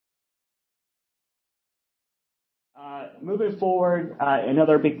Moving forward,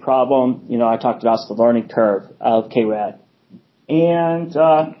 another big problem, I talked about is the learning curve of KRAD. And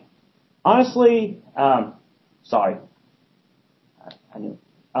honestly, sorry, I knew.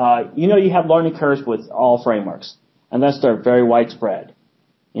 You have learning curves with all frameworks, unless they're very widespread.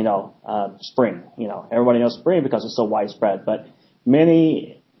 Spring. Everybody knows Spring because it's so widespread. But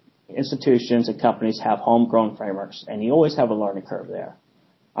many institutions and companies have homegrown frameworks, and you always have a learning curve there.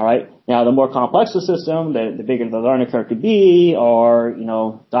 All right. Now, the more complex the system, the bigger the learning curve could be, or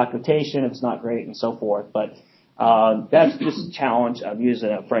documentation if it's not great, and so forth. But that's just a challenge of using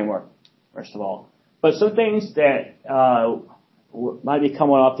a framework, first of all. But some things that might be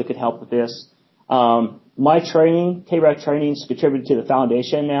coming up that could help with this. My training, KRAD training, is contributed to the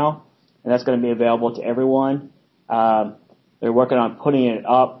foundation now, and that's going to be available to everyone. They're working on putting it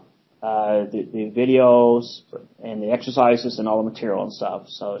up. The videos and the exercises and all the material and stuff.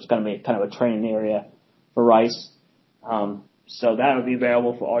 So it's going to be kind of a training area for RICE. So that will be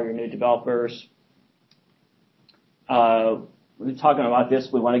available for all your new developers. We're talking about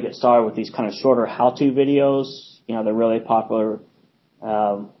this. We want to get started with these kind of shorter how-to videos. They're really popular.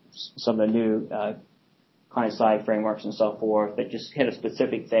 Some of the new client-side frameworks and so forth that just hit a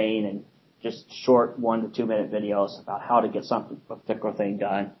specific thing and just short 1 to 2 minute videos about how to get a particular thing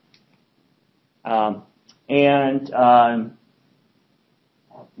done. Our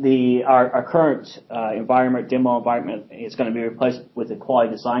current demo environment is going to be replaced with the Kuali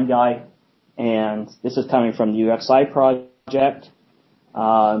design guide, and this is coming from the UXI project,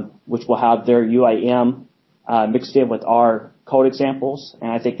 which will have their UIM mixed in with our code examples,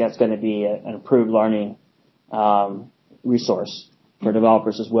 and I think that's going to be an improved learning resource for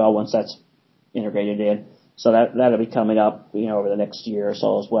developers as well once that's integrated in. So that'll be coming up, over the next year or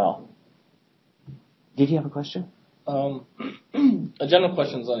so as well. Did you have a question? A general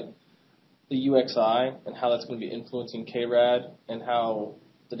question is like the UXI and how that's going to be influencing KRAD and how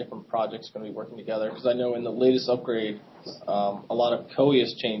the different projects are going to be working together. Because I know in the latest upgrade, a lot of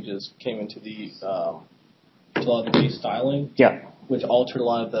COIUS changes came into a lot of the base styling, which altered a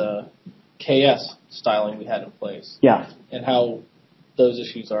lot of the KS styling we had in place. Yeah. And how those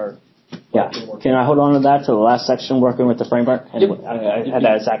issues are. Can I hold on to that to the last section, working with the framework? Yep. I had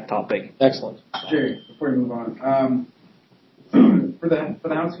that exact topic. Excellent. Jerry, before we move on, for the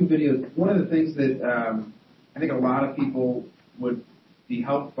how-to videos, one of the things that I think a lot of people would be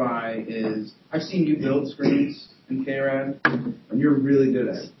helped by is I've seen you build screens in KRAD, and you're really good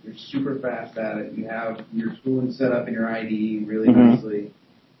at it. You're super fast at it. You have your tooling set up in your IDE really nicely.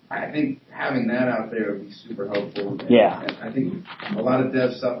 I think having that out there would be super helpful. And I think a lot of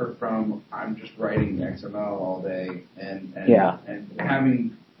devs suffer from, I'm just writing XML all day, and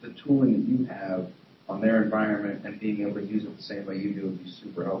having the tooling that you have on their environment and being able to use it the same way you do would be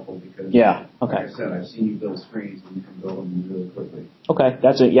super helpful because, like I said, I've seen you build screens and you can build them really quickly. Okay,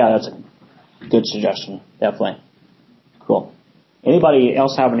 that's a good suggestion, definitely. Cool. Anybody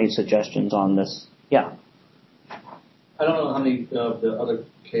else have any suggestions on this? Yeah. I don't know how many of the other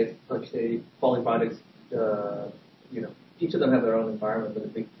Kuali projects, each of them have their own environment, but I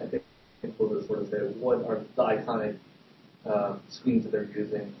think we'll sort of say what are the iconic screens that they're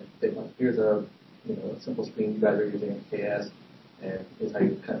using. And say, here's a simple screen you guys are using in KS, and here's how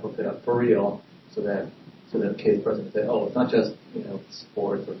you kind of hook it up for real, so that the case person can say, oh, it's not just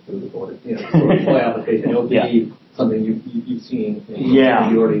sports or food or sort of toy application. It'll be something you've seen,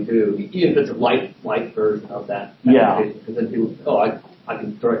 you already do, even if it's a light version of that application. Because then people, I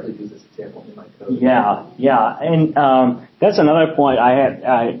can directly use this example in my code. And that's another point.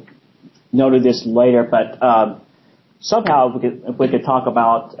 I noted this later, but somehow if we could talk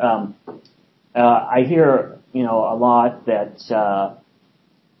about. I hear a lot that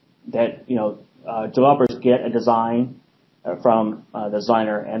developers get a design from a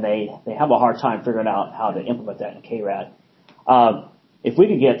designer, and they have a hard time figuring out how to implement that in KRAD. If we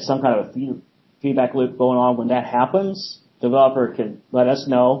could get some kind of a feedback loop going on when that happens, developer can let us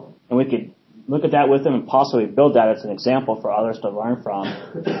know, and we could look at that with them and possibly build that as an example for others to learn from.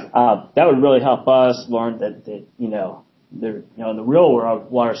 That would really help us learn that in the real world,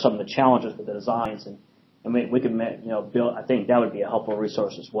 what are some of the challenges with the designs, and we can build. I think that would be a helpful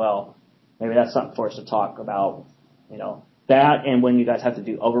resource as well. Maybe that's something for us to talk about. That, and when you guys have to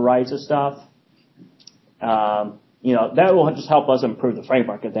do overrides and stuff, that will just help us improve the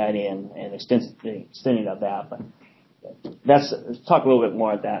framework of that and extending of that. But let's talk a little bit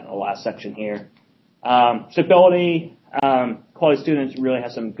more about that in the last section here. Stability, Kuali students really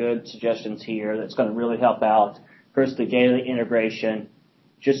have some good suggestions here that's going to really help out. First, the daily integration,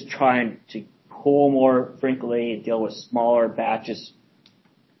 just trying to pull more frequently and deal with smaller batches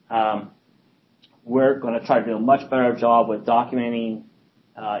we're going to try to do a much better job with documenting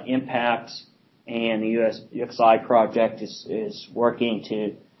impacts, and the UXI project is working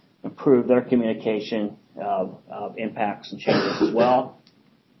to improve their communication of impacts and changes as well.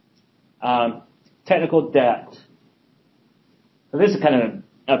 Technical debt. So this is kind of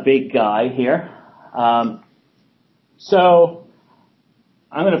a big guy here. So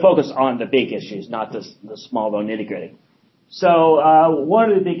I'm going to focus on the big issues, not the small little nitty-gritty. So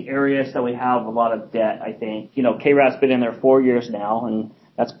one of the big areas that we have a lot of debt, I think, KRAD's been in there 4 years now, and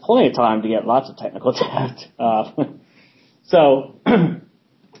that's plenty of time to get lots of technical debt. So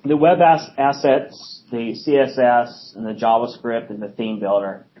the web assets, the CSS, and the JavaScript, and the theme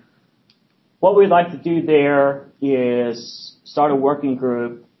builder. What we'd like to do there is start a working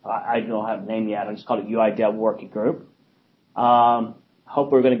group. I don't have a name yet. I just call it UI Dev Working Group.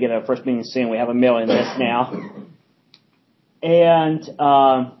 Hope we're going to get our first meeting soon. We have a mailing list now. And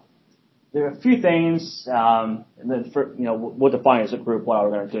there are a few things, and then we'll define as a group what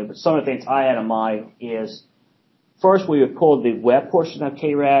we're going to do. But some of the things I had in mind is, first, we would pull the web portion of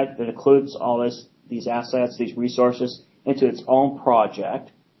KRAD that includes all these assets, these resources, into its own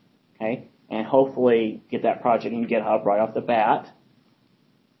project, okay, and hopefully get that project in GitHub right off the bat.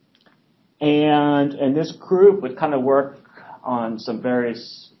 And this group would kind of work on some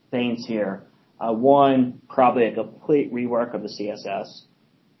various things here. One, probably a complete rework of the CSS.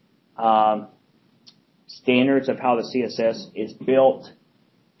 Standards of how the CSS is built.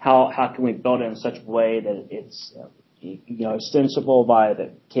 How can we build it in such a way that it's extensible by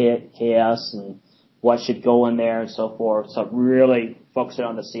the KS and what should go in there and so forth. So really focusing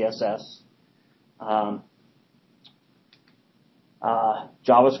on the CSS.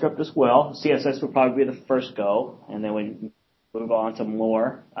 JavaScript as well. CSS would probably be the first go, and then we move on to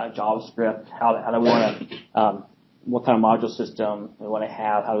more JavaScript. How do we want to, what kind of module system we want to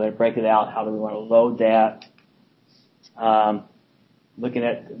have? How do we break it out? How do we want to load that? Looking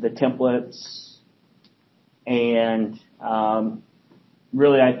at the templates, and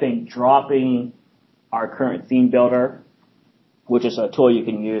really, I think dropping our current theme builder, which is a tool you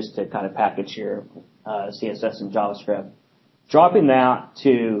can use to kind of package your CSS and JavaScript. Dropping that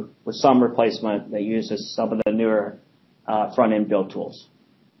with some replacement that uses some of the newer front-end build tools.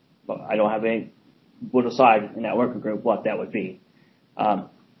 But I don't have any, we'll decide in that working group what that would be.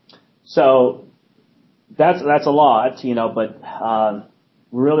 So that's a lot, but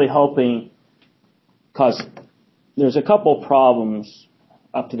really hoping, because there's a couple problems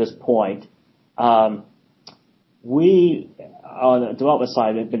up to this point. We, on the development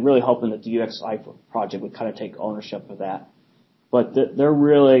side, have been really hoping that the UXI project would kind of take ownership of that. But they're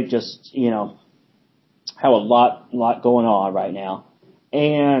really just, have a lot going on right now.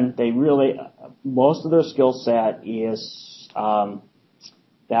 And they really, most of their skill set is that,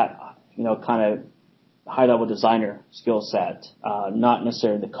 kind of high-level designer skill set, not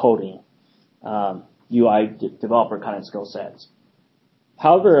necessarily the coding, UI developer kind of skill sets.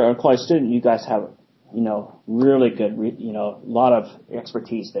 However, a Kuali student, you guys have, really good, a lot of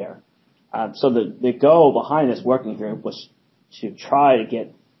expertise there. So the goal behind this working group was to try to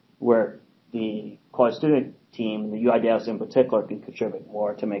get where the Kuali student team, the UI devs in particular, can contribute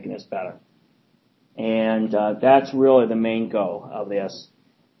more to making this better. And that's really the main goal of this.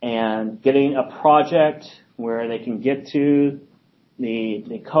 And getting a project where they can get to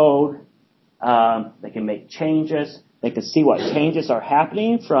the code, they can make changes, they can see what changes are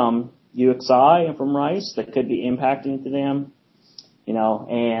happening from UXI and from RICE that could be impacting to them,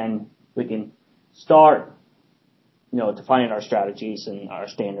 and we can start, defining our strategies and our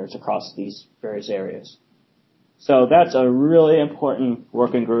standards across these various areas. So that's a really important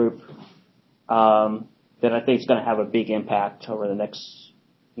working group that I think is going to have a big impact over the next,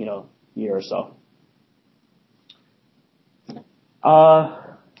 year or so.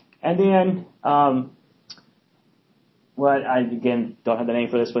 And then, what I, again, don't have the name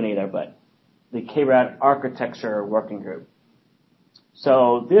for this one either, but the KRAD architecture working group.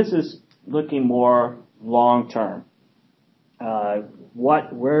 So this is looking more long term.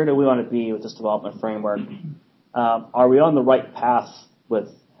 Where do we want to be with this development framework? Are we on the right path with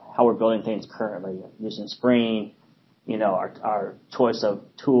how we're building things currently, using Spring, our choice of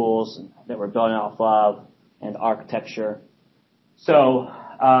tools that we're building off of, and architecture. So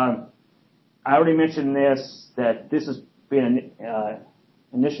I already mentioned that this is being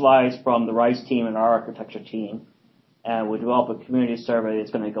initialized from the RICE team and our architecture team, and we develop a community survey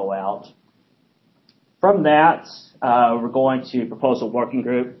that's going to go out. From that, we're going to propose a working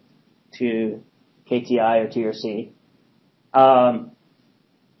group to KTI or TRC.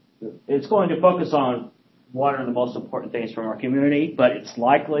 It's going to focus on one of the most important things from our community, but it's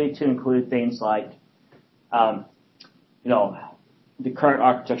likely to include things like, the current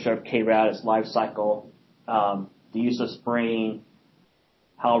architecture of KRAD is life cycle, the use of Spring,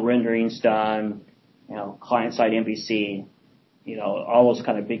 how rendering's done, client-side MVC, all those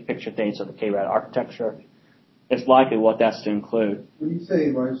kind of big picture things of the KRAD architecture. It's likely what that's to include. When you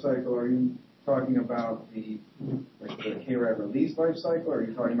say life cycle, are you talking about the KRAD release life cycle, or are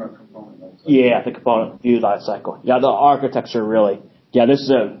you talking about component life cycle? Yeah, the component view life cycle. Yeah, the architecture really. Yeah, this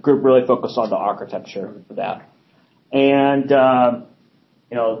is a group really focused on the architecture for that. And,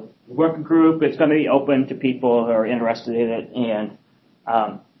 the working group, it's going to be open to people who are interested in it. And,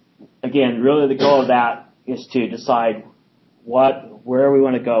 again, really the goal of that is to decide where we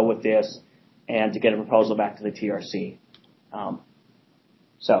want to go with this and to get a proposal back to the TRC.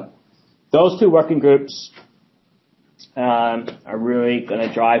 So those two working groups are really going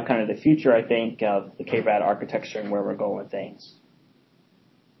to drive kind of the future, I think, of the KRAD architecture and where we're going with things.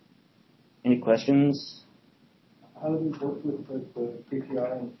 Any questions? How do we work with the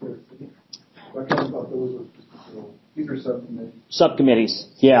KPI and TRC? What kind about those? These are subcommittees. Subcommittees,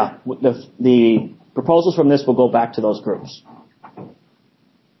 yeah. The proposals from this will go back to those groups.